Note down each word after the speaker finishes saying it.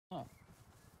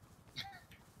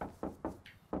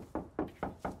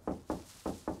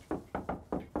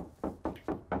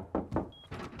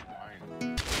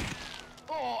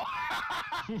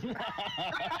Dude,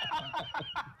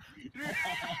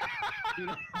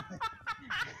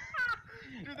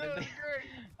 that was great.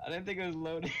 I didn't think it was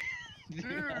loaded. Dude.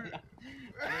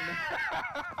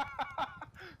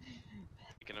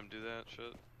 Can him do that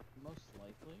shit? Most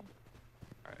likely.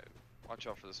 Alright, watch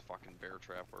out for this fucking bear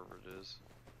trap wherever it is.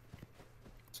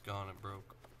 It's gone, it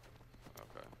broke.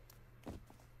 Okay.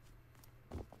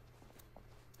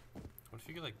 What if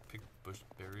you could like pick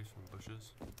berries from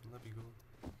bushes? Wouldn't that be cool?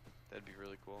 That'd be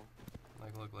really cool.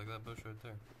 Like look, like that bush right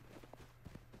there.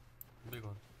 Big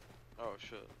one. Oh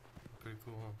shit. Pretty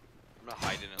cool, huh? I'm not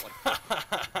hiding it like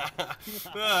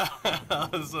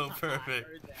that was so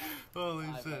perfect. Holy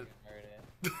I shit. fucking heard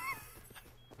it.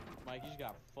 Mike, you just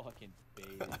got fucking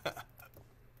baited.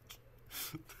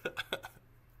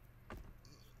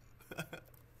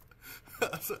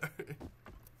 Sorry.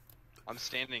 I'm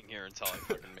standing here until I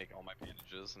fucking make all my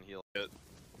bandages and heal it.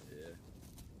 Yeah.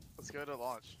 Let's go to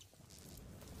launch.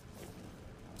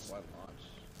 What launch?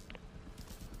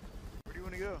 Where do you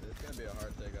want to go? It's gonna be a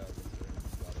hard takeoff.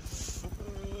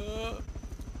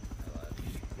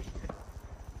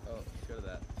 Oh, let's go to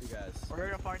that. You guys. We're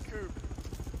gonna find Coop.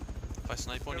 If I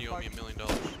snipe one, you owe me $1 million.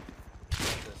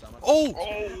 Oh!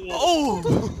 Oh!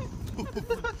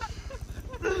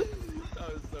 That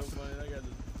was so funny. That guy just.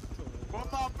 What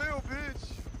my bill, bitch?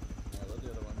 Alright, let the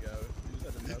other one go. You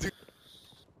just had to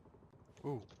know.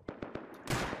 Ooh.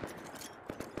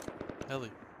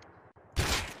 Ellie.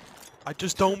 I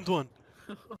just domed one.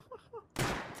 Look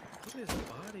at his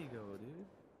body go, dude.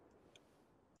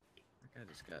 That guy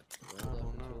just got.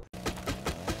 Oh no.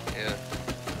 Yeah.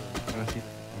 Oh,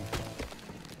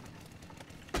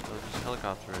 there's a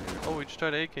helicopter right here. Oh, we just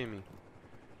tried to AK me.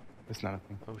 It's not a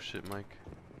thing. Oh shit, Mike.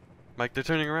 Mike, they're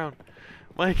turning around.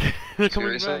 Mike, they're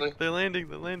coming Seriously? back. They're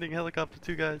landing. Helicopter,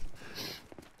 2 guys.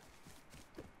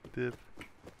 Dip.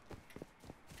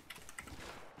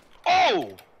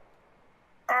 Oh!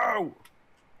 Oh!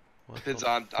 What Vince, the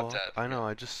I'm fuck? dead. I know,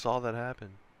 I just saw that happen.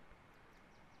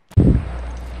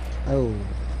 Oh.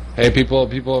 Hey, people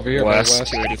over here. West.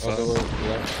 West.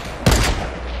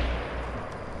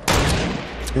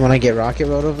 You wanna get rocket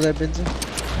road over there, Binza?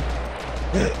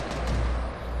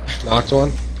 Knocked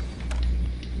one.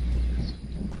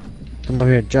 Come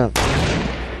over here, jump.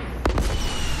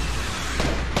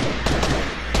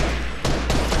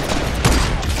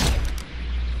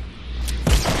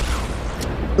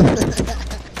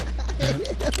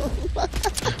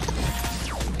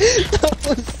 That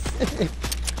was sick.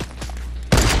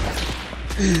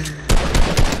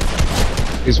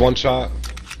 He's one shot.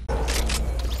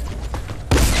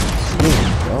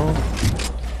 Damn, bro.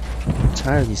 I'm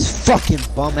tired of these fucking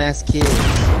bum ass kids.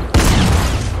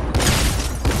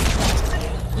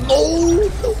 No!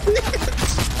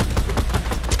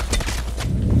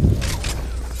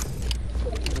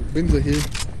 Benza here.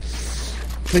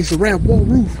 Place a ramp, wall,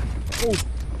 roof. Oh,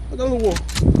 another wall.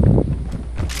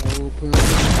 Oh, put on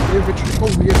infantry. Oh,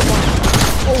 he gets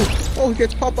popped. Oh, he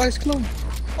gets popped by his clone.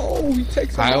 Oh, he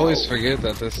takes him I always out. forget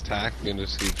that this attack can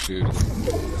just keep shooting.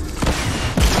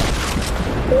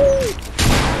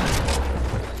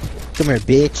 Come here,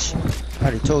 bitch. I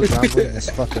already told you I'm winning this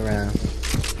fuck around.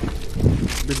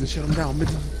 Benza, shut him down,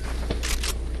 Benza.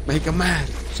 Make him mad,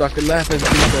 so I can laugh at him.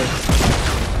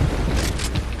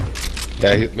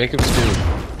 Yeah, make him scream.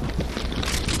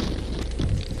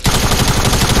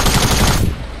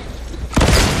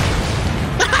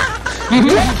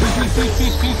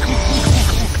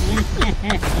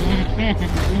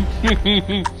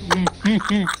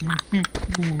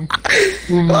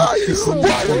 Oh,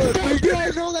 you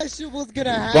guys know that shit was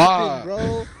gonna happen,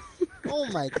 bro. Oh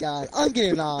my god, I'm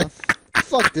getting off.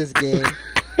 Fuck this game.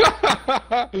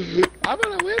 I'm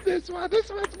gonna win this one. This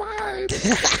one's mine.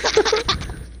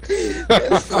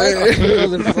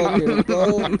 Motherfucker,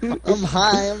 bro. I'm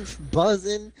high, I'm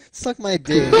buzzing. Suck my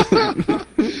dick.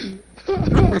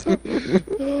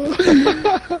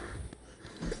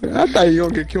 I thought you were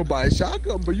gonna get killed by a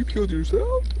shotgun, but you killed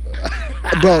yourself.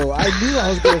 Bro, I knew I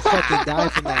was gonna fucking die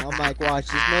from that. I'm like, watch,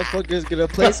 this motherfucker's gonna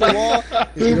place a wall,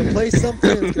 he's gonna place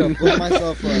something, it's gonna blow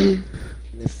myself up. And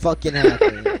it fucking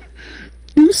happened.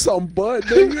 You some butt,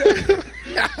 nigga.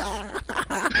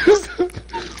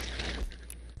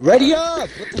 Ready up!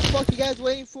 What the fuck you guys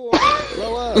waiting for?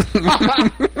 Blow up.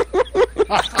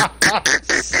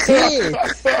 Sick!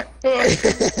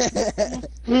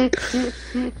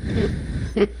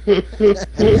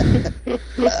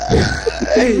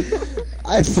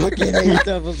 I fucking hate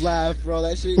Devil's laugh, bro.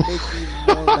 That shit makes me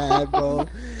more mad, bro.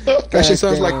 That shit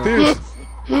sounds like this.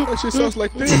 That shit sounds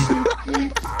like this.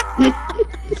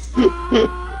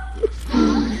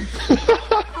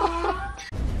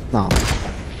 No.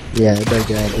 Yeah, I better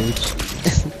get that bitch.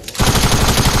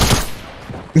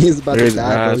 He's about There's to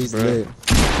die, bro. ass, He's bro. lit.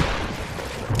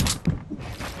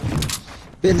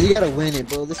 Ben, you gotta win it,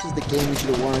 bro. This was the game we should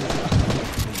have won.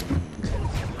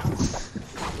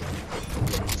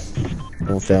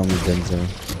 Don't fail me, Benzo.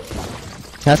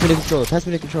 Pass me the controller. Pass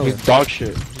me the controller. He's dog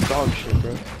shit. He's dog shit,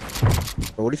 bro.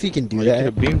 Bro, what if he can do You could that?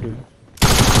 have beamed him.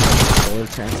 Or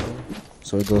transfer.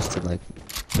 So it goes to like.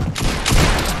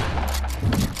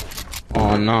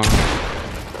 Oh no.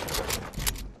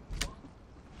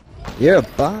 You're a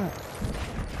bot.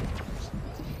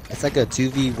 It's like a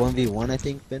 2v1v1, I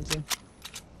think, Benzo.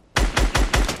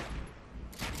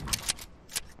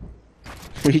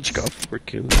 Reach got 4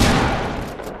 kills.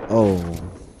 Oh.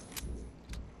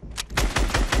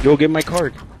 Yo, get my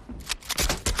card.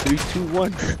 3, 2,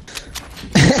 1.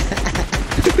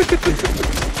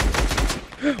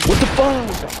 What the fuck?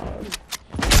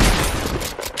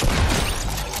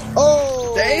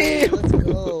 Oh! Damn! Let's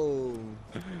go.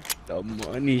 The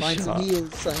money Find shot. some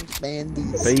heals, some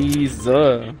bandies.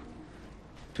 Beza.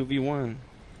 2v1.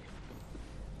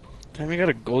 Damn, you got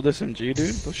a gold SMG, dude.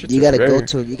 Those shits You are gotta rare. go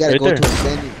to it. You gotta Right go there. to a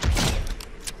venue.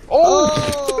 Oh!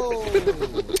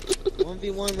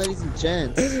 1v1, ladies and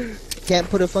gents. Can't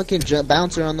put a fucking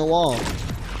bouncer on the wall.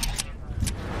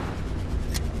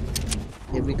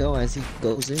 Here we go as he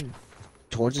goes in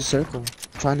towards the circle,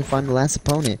 trying to find the last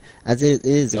opponent. As it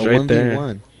is He's a right there.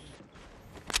 1v1.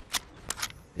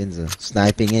 Binza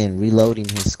sniping in, reloading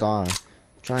his scar,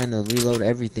 trying to reload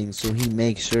everything so he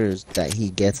makes sure that he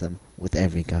gets him with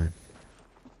every gun.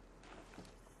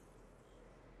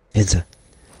 Binza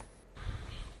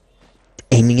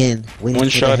aiming in, waiting One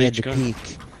for shot the head each to gun.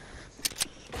 peek.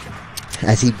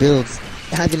 As he builds,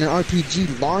 having an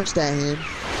RPG launched at him.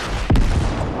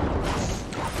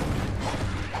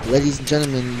 Ladies and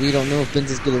gentlemen, we don't know if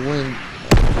Ben's is gonna win.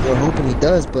 We're hoping he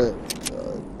does, but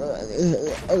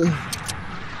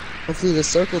hopefully the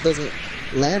circle doesn't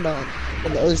land on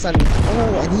the other side.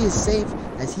 Oh, and he is safe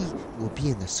as he will be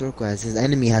in the circle as his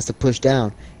enemy has to push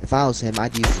down. If I was him,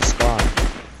 I'd use the scar.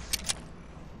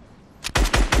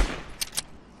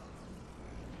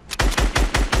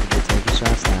 Taking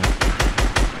shots now.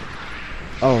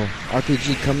 Oh,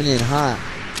 RPG coming in hot.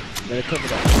 Better cover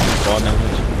that. Fall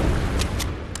damage.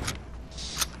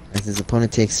 As his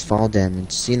opponent takes fall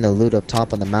damage, seeing the loot up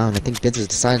top on the mountain, I think Vince is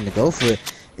deciding to go for it.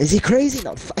 Is he crazy?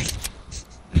 No, fight.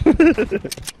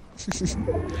 This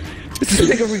is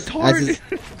like a retard.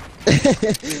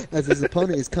 As his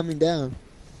opponent is coming down.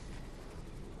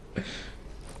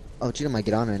 Oh, Chino might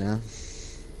get on right now.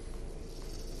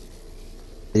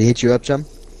 Did he hit you up, chum?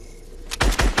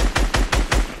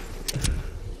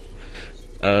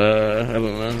 I don't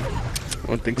know. I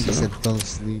don't think He so. said don't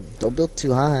sleep. Don't build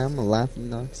too high, I'm a laughing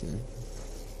Nazi.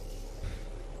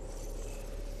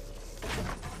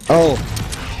 Oh!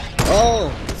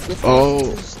 Oh! Get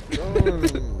Oh.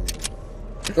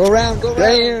 Go around, go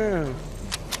around!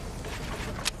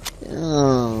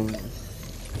 Damn. Damn.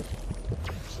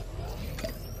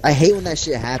 I hate when that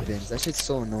shit happens. That shit's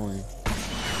so annoying.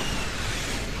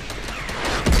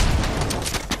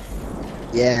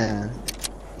 Yeah.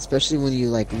 Especially when you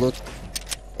like look.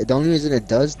 The only reason it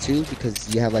does too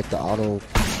because you have like the auto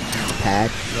pad.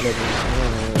 Whatever.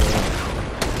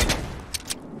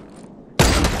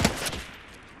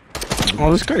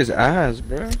 Oh, this guy's ass,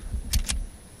 bro.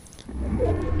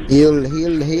 Heal,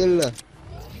 heal, heal.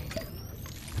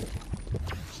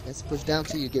 Let's push down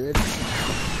till you get ready.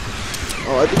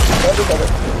 Oh, I think you got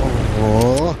it.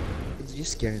 Oh, you're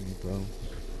scaring me, bro.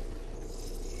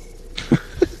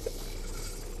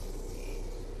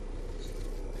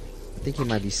 I think he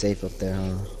might be safe up there,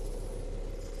 huh?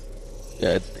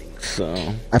 Yeah, I think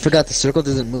so. I forgot the circle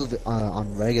doesn't move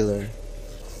on regular.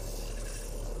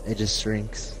 It just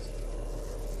shrinks.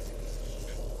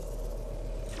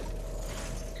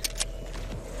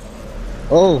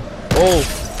 Oh! Oh!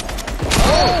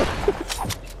 Oh!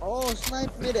 Oh!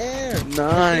 Snipe mid-air!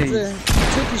 Nice.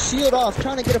 Took his shield off,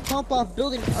 trying to get a pump off,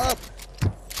 building up!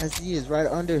 As he is right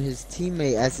under his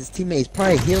teammate, as his teammate is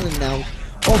probably healing now.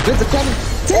 Oh, Vince coming!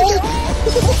 Take it!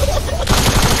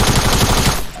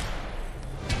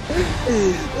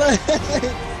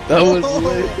 That was Oh.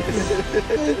 lit.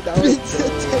 Vince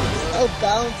takes a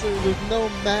bouncer with no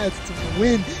match to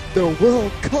win the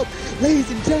World Cup. Ladies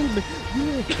and gentlemen,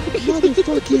 your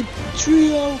motherfucking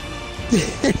trio.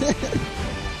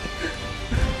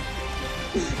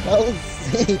 That was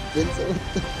safe, Vince. What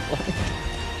the fuck?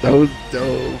 That was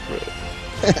dope,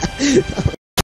 bro.